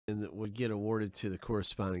then would get awarded to the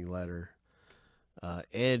corresponding letter.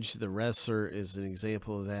 Edge, the wrestler, is an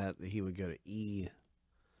example of that. He would go to E.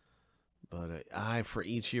 But I for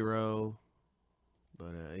Ichiro.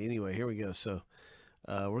 But anyway, here we go. So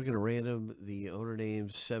we're going to random the owner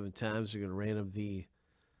names 7 times. We're going to random the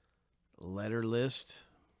letter list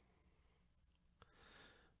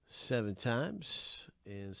 7 times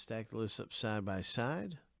and stack the list up side by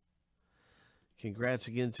side. Congrats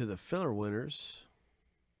again to the filler winners.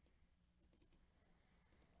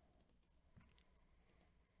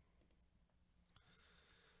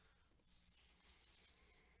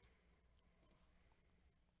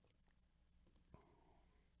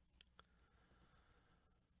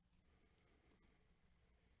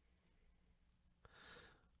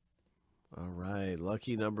 All right,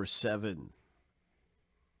 lucky number 7.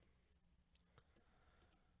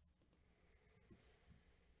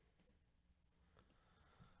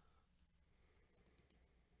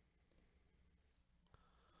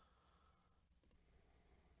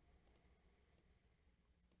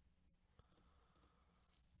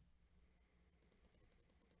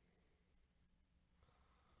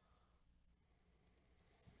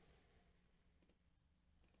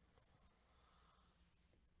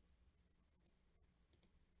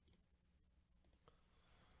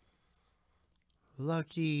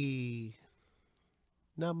 Lucky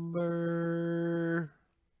number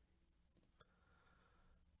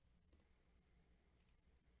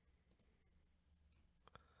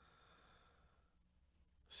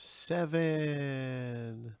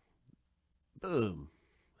 7. Boom.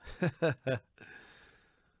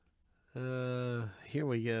 Here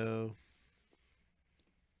we go.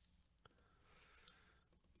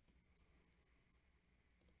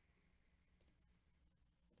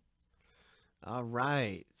 All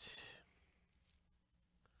right.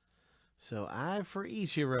 So I for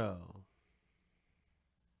Ichiro.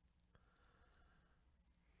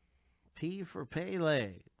 P for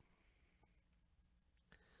Pele.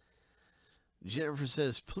 Jennifer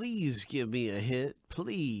says, please give me a hit.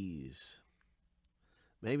 Please.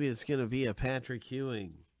 Maybe it's going to be a Patrick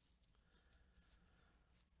Ewing.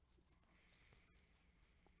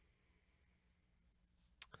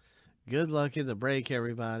 Good luck in the break,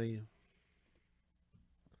 everybody.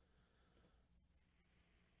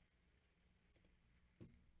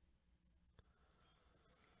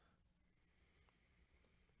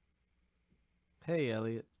 Hey,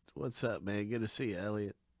 Elliot. What's up, man? Good to see you,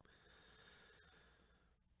 Elliot.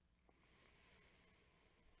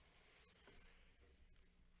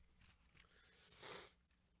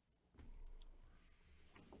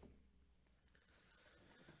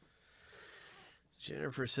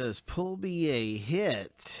 Jennifer says, pull me a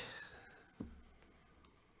hit.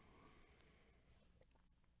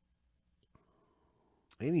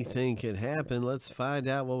 Anything can happen. Let's find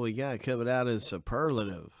out what we got coming out in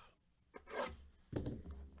Superlative.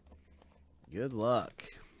 Good luck.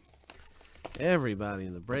 Everybody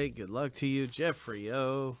in the break, good luck to you. Jeffrey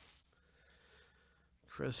O.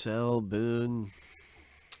 Chris L. Boone.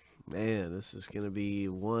 Man, this is going to be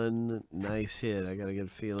one nice hit. I got a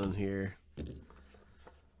good feeling here.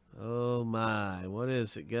 Oh my, what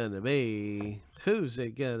is it going to be? Who's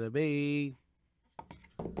it going to be?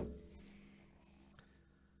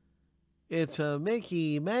 It's a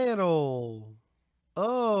Mickey Mantle.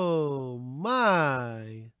 Oh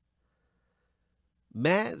my.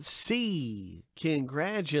 Matt C.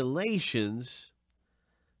 Congratulations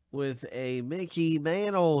with a Mickey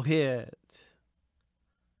Mantle hit.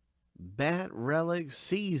 Bat Relic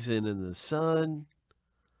Season in the Sun.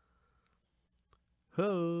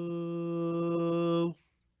 Ho.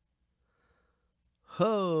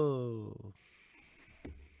 Ho.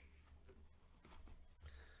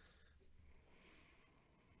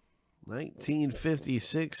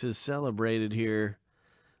 $19.56 is celebrated here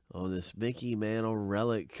on this Mickey Mantle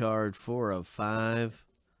relic card, 4 of 5.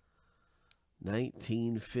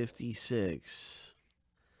 1956.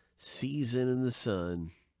 Season in the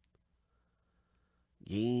Sun.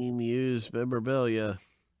 Game used memorabilia.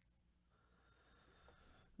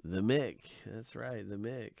 The Mick. That's right, the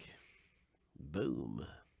Mick. Boom.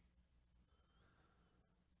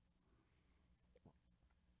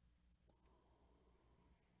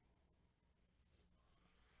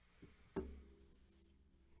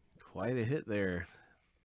 Quite a hit there.